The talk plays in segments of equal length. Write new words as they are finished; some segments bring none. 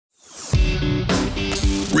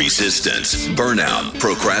Resistance, burnout,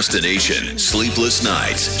 procrastination, sleepless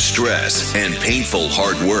nights, stress, and painful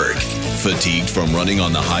hard work. Fatigued from running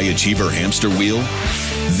on the high achiever hamster wheel?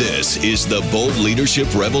 This is the Bold Leadership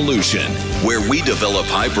Revolution, where we develop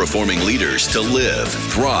high-performing leaders to live,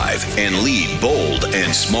 thrive, and lead bold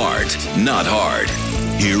and smart, not hard.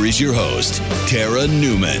 Here is your host, Tara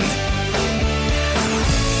Newman.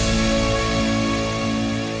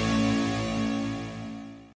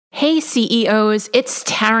 Hey CEOs, it's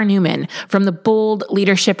Tara Newman from the Bold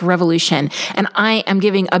Leadership Revolution, and I am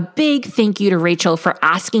giving a big thank you to Rachel for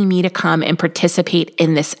asking me to come and participate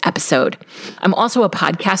in this episode. I'm also a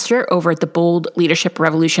podcaster over at the Bold Leadership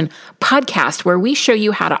Revolution podcast, where we show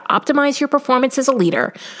you how to optimize your performance as a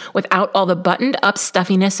leader without all the buttoned up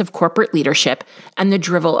stuffiness of corporate leadership and the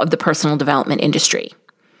drivel of the personal development industry.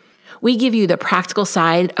 We give you the practical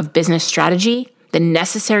side of business strategy, the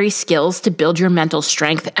necessary skills to build your mental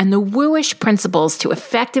strength, and the wooish principles to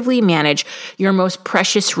effectively manage your most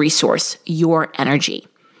precious resource, your energy.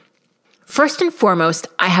 First and foremost,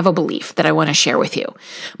 I have a belief that I want to share with you.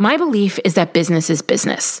 My belief is that business is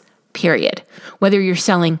business, period. Whether you're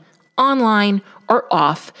selling online or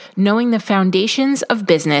off, knowing the foundations of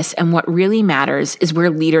business and what really matters is where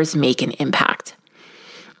leaders make an impact.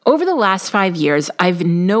 Over the last 5 years, I've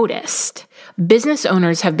noticed business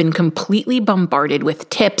owners have been completely bombarded with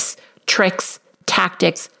tips, tricks,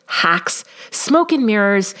 tactics, hacks, smoke and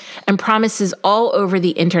mirrors, and promises all over the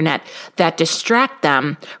internet that distract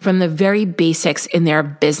them from the very basics in their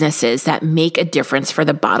businesses that make a difference for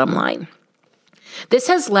the bottom line. This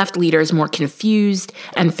has left leaders more confused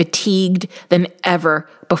and fatigued than ever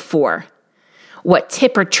before. What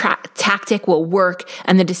tip or tactic will work,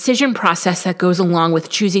 and the decision process that goes along with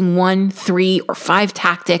choosing 1, 3, or 5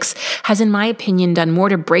 tactics has, in my opinion, done more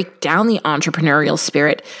to break down the entrepreneurial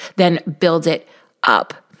spirit than build it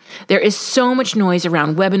up. There is so much noise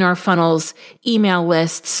around webinar funnels, email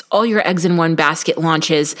lists, all your eggs in one basket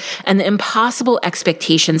launches, and the impossible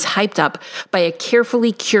expectations hyped up by a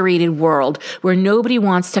carefully curated world where nobody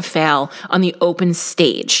wants to fail on the open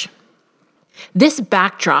stage. This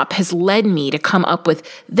backdrop has led me to come up with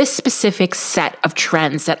this specific set of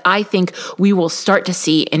trends that I think we will start to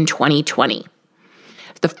see in 2020.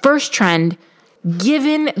 The first trend,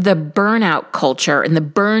 given the burnout culture and the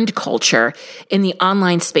burned culture in the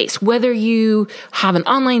online space, whether you have an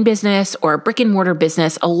online business or a brick and mortar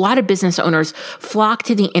business, a lot of business owners flock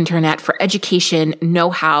to the internet for education,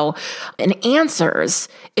 know-how, and answers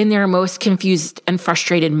in their most confused and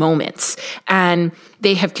frustrated moments. And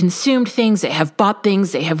they have consumed things, they have bought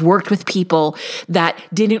things, they have worked with people that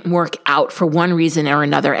didn't work out for one reason or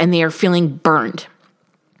another, and they are feeling burned.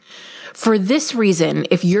 For this reason,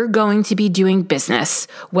 if you're going to be doing business,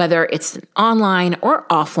 whether it's online or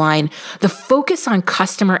offline, the focus on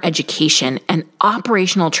customer education and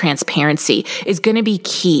operational transparency is going to be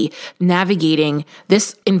key navigating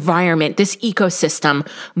this environment, this ecosystem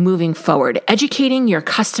moving forward. Educating your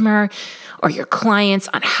customer or your clients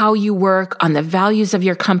on how you work, on the values of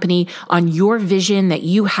your company, on your vision that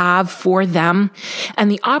you have for them,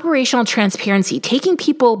 and the operational transparency, taking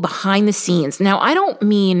people behind the scenes. Now, I don't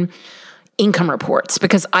mean income reports,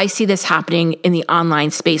 because I see this happening in the online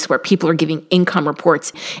space where people are giving income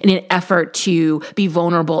reports in an effort to be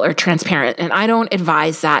vulnerable or transparent. And I don't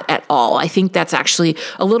advise that at all. I think that's actually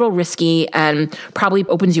a little risky and probably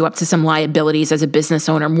opens you up to some liabilities as a business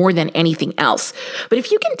owner more than anything else. But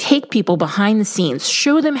if you can take people behind the scenes,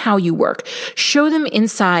 show them how you work, show them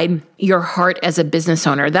inside your heart as a business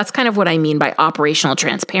owner, that's kind of what I mean by operational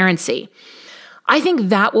transparency. I think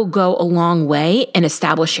that will go a long way in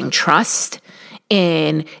establishing trust,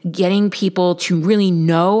 in getting people to really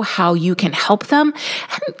know how you can help them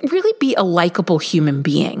and really be a likable human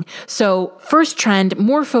being. So first trend,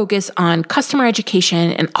 more focus on customer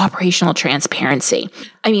education and operational transparency.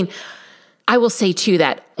 I mean, I will say too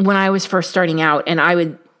that when I was first starting out and I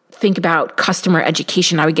would think about customer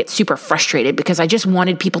education, I would get super frustrated because I just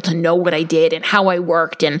wanted people to know what I did and how I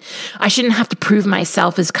worked, and I shouldn't have to prove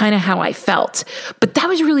myself is kind of how I felt. But that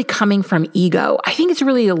was really coming from ego. I think it's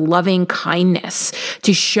really a loving kindness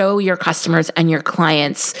to show your customers and your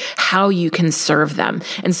clients how you can serve them.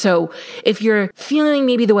 And so if you're feeling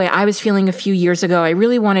maybe the way I was feeling a few years ago, I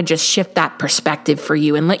really want to just shift that perspective for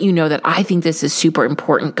you and let you know that I think this is super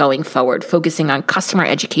important going forward, focusing on customer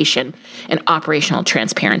education and operational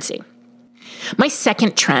transparency. My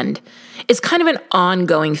second trend is kind of an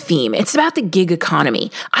ongoing theme. It's about the gig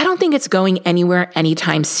economy. I don't think it's going anywhere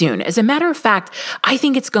anytime soon. As a matter of fact, I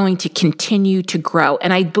think it's going to continue to grow.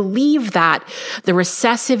 And I believe that the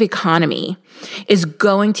recessive economy is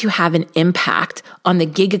going to have an impact on the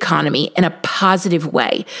gig economy in a positive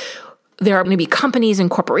way. There are going to be companies and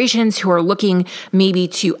corporations who are looking maybe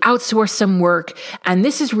to outsource some work. And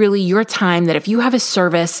this is really your time that if you have a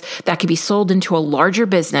service that could be sold into a larger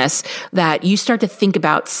business, that you start to think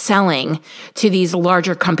about selling to these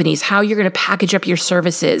larger companies, how you're going to package up your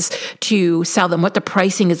services to sell them, what the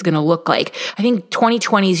pricing is going to look like. I think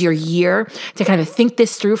 2020 is your year to kind of think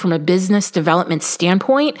this through from a business development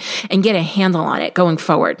standpoint and get a handle on it going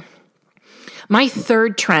forward. My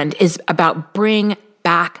third trend is about bring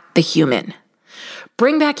back the human.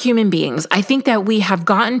 Bring back human beings. I think that we have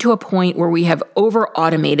gotten to a point where we have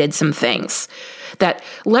over-automated some things. That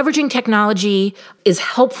leveraging technology is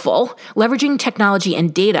helpful. Leveraging technology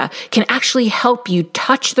and data can actually help you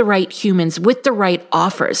touch the right humans with the right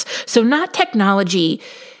offers. So not technology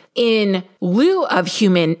in lieu of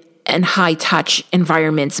human and high-touch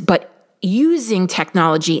environments, but using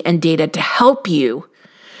technology and data to help you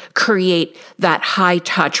create that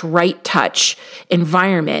high-touch, right-touch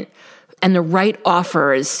environment and the right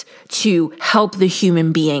offers to help the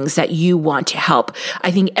human beings that you want to help.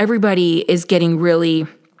 I think everybody is getting really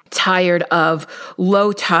tired of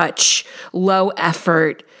low touch, low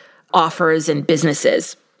effort offers and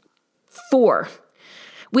businesses. 4,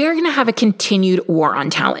 we are going to have a continued war on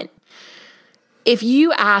talent. If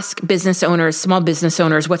you ask business owners, small business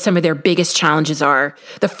owners, what some of their biggest challenges are,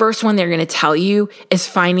 the first one they're going to tell you is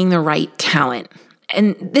finding the right talent.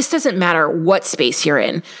 And this doesn't matter what space you're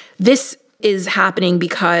in. This is happening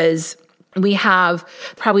because we have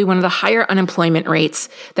probably one of the higher unemployment rates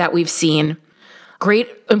that we've seen. Great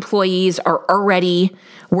employees are already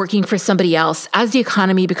working for somebody else. As the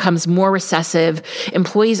economy becomes more recessive,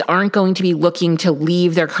 employees aren't going to be looking to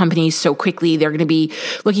leave their companies so quickly. They're going to be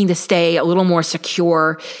looking to stay a little more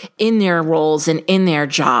secure in their roles and in their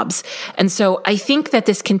jobs. And so I think that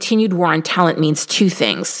this continued war on talent means 2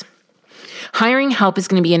 things. Hiring help is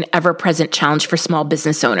going to be an ever-present challenge for small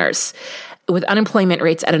business owners, with unemployment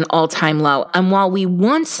rates at an all-time low. And while we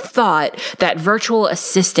once thought that virtual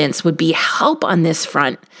assistants would be help on this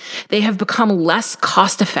front, they have become less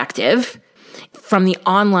cost-effective from the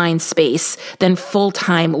online space than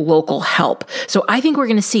full-time local help. So I think we're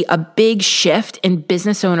going to see a big shift in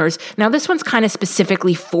business owners. Now, this one's kind of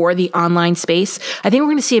specifically for the online space. I think we're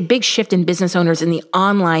going to see a big shift in business owners in the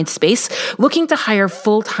online space looking to hire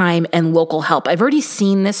full-time and local help. I've already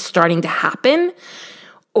seen this starting to happen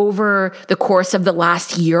over the course of the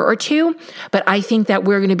last year or 2, but I think that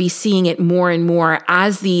we're going to be seeing it more and more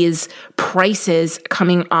as these prices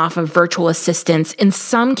coming off of virtual assistants in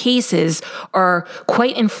some cases are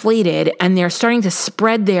quite inflated and they're starting to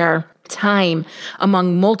spread their time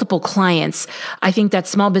among multiple clients. I think that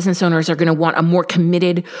small business owners are going to want a more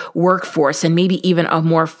committed workforce and maybe even a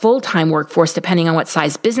more full-time workforce, depending on what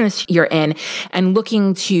size business you're in, and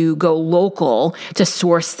looking to go local to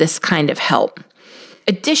source this kind of help.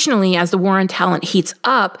 Additionally, as the war on talent heats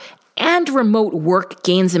up and remote work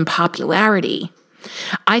gains in popularity,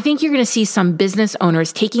 I think you're going to see some business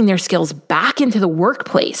owners taking their skills back into the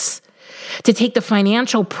workplace to take the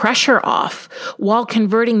financial pressure off while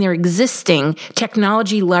converting their existing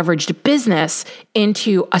technology-leveraged business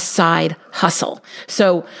into a side hustle.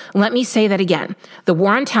 So let me say that again. The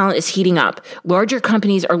war on talent is heating up. Larger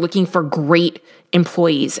companies are looking for great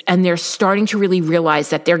employees, and they're starting to really realize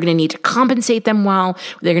that they're going to need to compensate them well,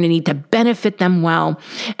 they're going to need to benefit them well,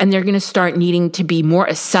 and they're going to start needing to be more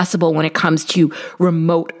accessible when it comes to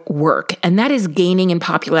remote work. And that is gaining in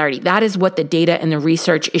popularity. That is what the data and the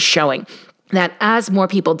research is showing, that as more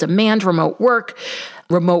people demand remote work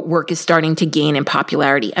is starting to gain in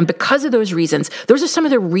popularity. And because of those reasons, those are some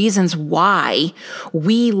of the reasons why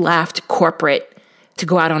we left corporate to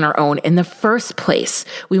go out on our own in the first place.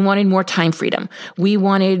 We wanted more time freedom. We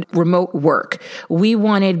wanted remote work. We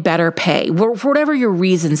wanted better pay. For whatever your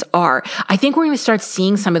reasons are, I think we're going to start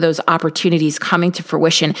seeing some of those opportunities coming to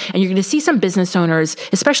fruition. And you're going to see some business owners,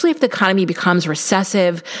 especially if the economy becomes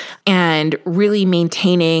recessive and really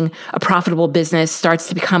maintaining a profitable business starts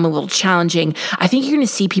to become a little challenging. I think you're going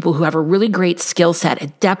to see people who have a really great skill set, a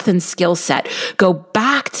depth and skill set, go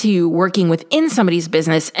back to working within somebody's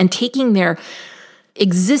business and taking their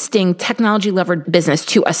existing technology-levered business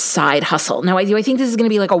to a side hustle. Now, I think this is going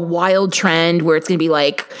to be like a wild trend where it's going to be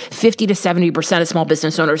like 50 to 70% of small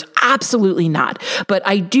business owners. Absolutely not. But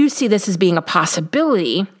I do see this as being a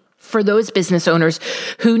possibility For those business owners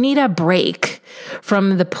who need a break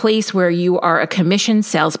from the place where you are a commission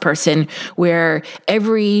salesperson, where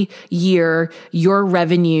every year your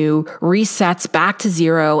revenue resets back to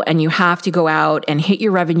zero and you have to go out and hit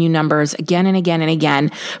your revenue numbers again and again and again.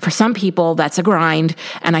 For some people, that's a grind.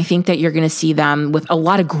 And I think that you're going to see them with a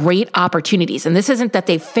lot of great opportunities. And this isn't that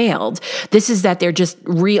they failed. This is that they're just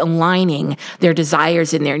realigning their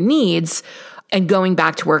desires and their needs and going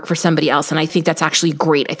back to work for somebody else. And I think that's actually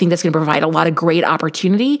great. I think that's going to provide a lot of great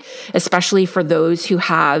opportunity, especially for those who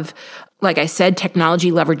have, like I said,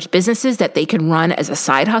 technology leveraged businesses that they can run as a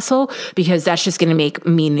side hustle, because that's just going to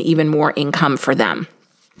mean even more income for them.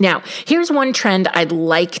 Now, here's one trend I'd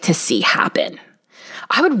like to see happen.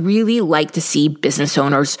 I would really like to see business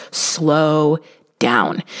owners slow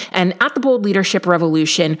down. And at the Bold Leadership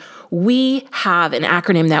Revolution, we have an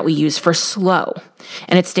acronym that we use for SLOW,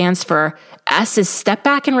 and it stands for S is step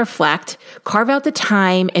back and reflect, carve out the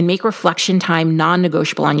time and make reflection time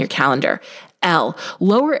non-negotiable on your calendar. L,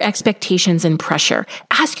 lower expectations and pressure.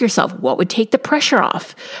 Ask yourself, what would take the pressure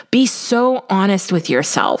off? Be so honest with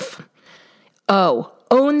yourself. O,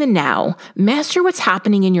 own the now. Master what's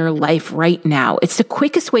happening in your life right now. It's the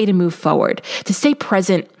quickest way to move forward, to stay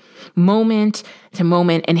present moment to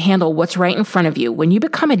moment and handle what's right in front of you. When you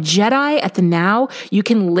become a Jedi at the now, you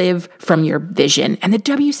can live from your vision. And the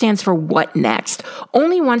W stands for what next.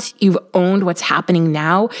 Only once you've owned what's happening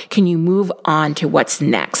now can you move on to what's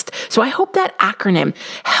next. So I hope that acronym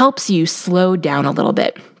helps you slow down a little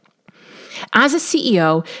bit. As a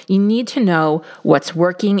CEO, you need to know what's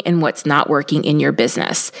working and what's not working in your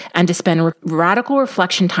business, and to spend radical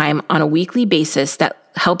reflection time on a weekly basis that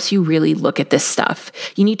helps you really look at this stuff.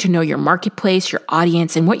 You need to know your marketplace, your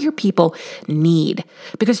audience, and what your people need,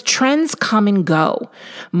 because trends come and go.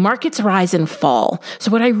 Markets rise and fall.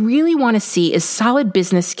 So what I really want to see is solid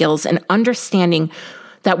business skills and understanding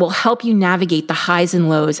that will help you navigate the highs and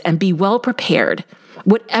lows and be well prepared,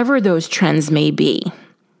 whatever those trends may be.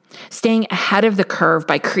 Staying ahead of the curve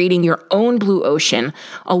by creating your own blue ocean,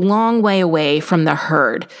 a long way away from the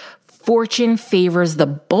herd. Fortune favors the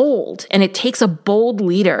bold, and it takes a bold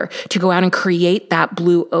leader to go out and create that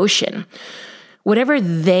blue ocean. Whatever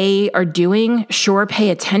they are doing, sure, pay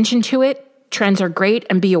attention to it. Trends are great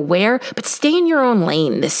and be aware, but stay in your own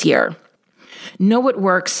lane this year. Know what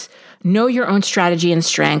works. Know your own strategy and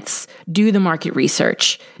strengths. Do the market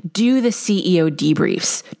research. Do the CEO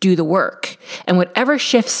debriefs. Do the work. And whatever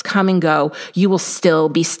shifts come and go, you will still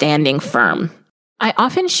be standing firm. I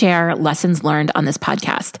often share lessons learned on this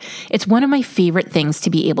podcast. It's one of my favorite things to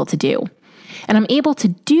be able to do. And I'm able to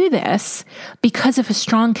do this because of a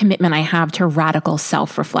strong commitment I have to radical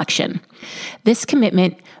self-reflection. This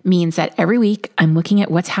commitment means that every week I'm looking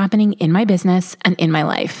at what's happening in my business and in my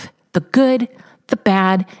life. The good, the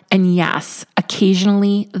bad, and yes,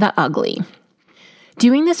 occasionally the ugly.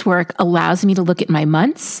 Doing this work allows me to look at my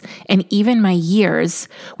months and even my years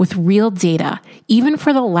with real data, even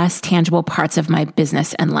for the less tangible parts of my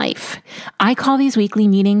business and life. I call these weekly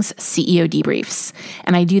meetings CEO debriefs,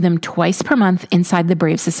 and I do them twice per month inside the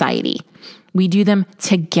Brave Society. We do them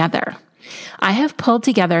together. I have pulled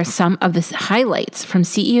together some of the highlights from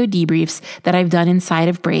CEO debriefs that I've done inside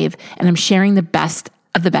of Brave, and I'm sharing the best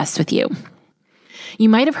of the best with you. You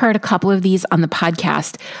might have heard a couple of these on the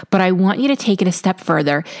podcast, but I want you to take it a step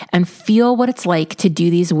further and feel what it's like to do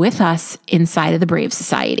these with us inside of the Brave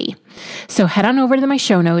Society. So head on over to my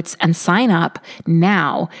show notes and sign up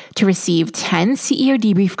now to receive 10 CEO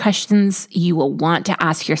debrief questions you will want to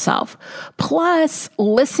ask yourself. Plus,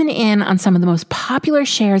 listen in on some of the most popular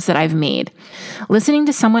shares that I've made. Listening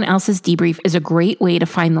to someone else's debrief is a great way to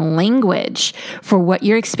find the language for what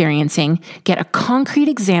you're experiencing, get a concrete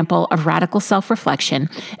example of radical self-reflection,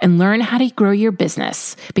 and learn how to grow your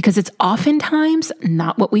business, because it's oftentimes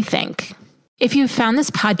not what we think. If you've found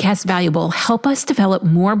this podcast valuable, help us develop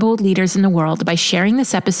more bold leaders in the world by sharing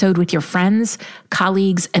this episode with your friends,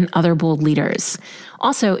 colleagues, and other bold leaders.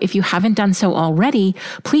 Also, if you haven't done so already,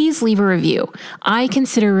 please leave a review. I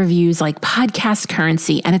consider reviews like podcast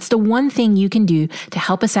currency, and it's the one thing you can do to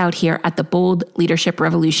help us out here at the Bold Leadership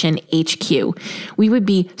Revolution HQ. We would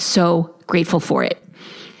be so grateful for it.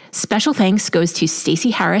 Special thanks goes to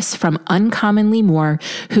Stacey Harris from Uncommonly More,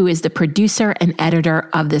 who is the producer and editor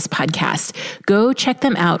of this podcast. Go check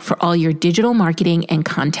them out for all your digital marketing and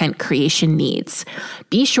content creation needs.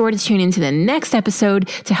 Be sure to tune into the next episode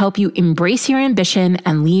to help you embrace your ambition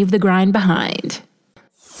and leave the grind behind.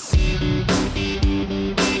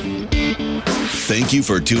 Thank you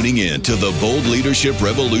for tuning in to the Bold Leadership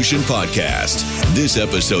Revolution podcast. This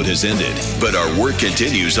episode has ended, but our work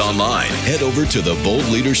continues online. Head over to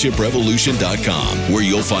theboldleadershiprevolution.com, where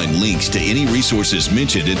you'll find links to any resources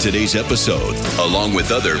mentioned in today's episode, along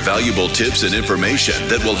with other valuable tips and information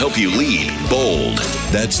that will help you lead bold.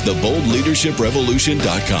 That's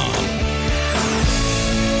theboldleadershiprevolution.com.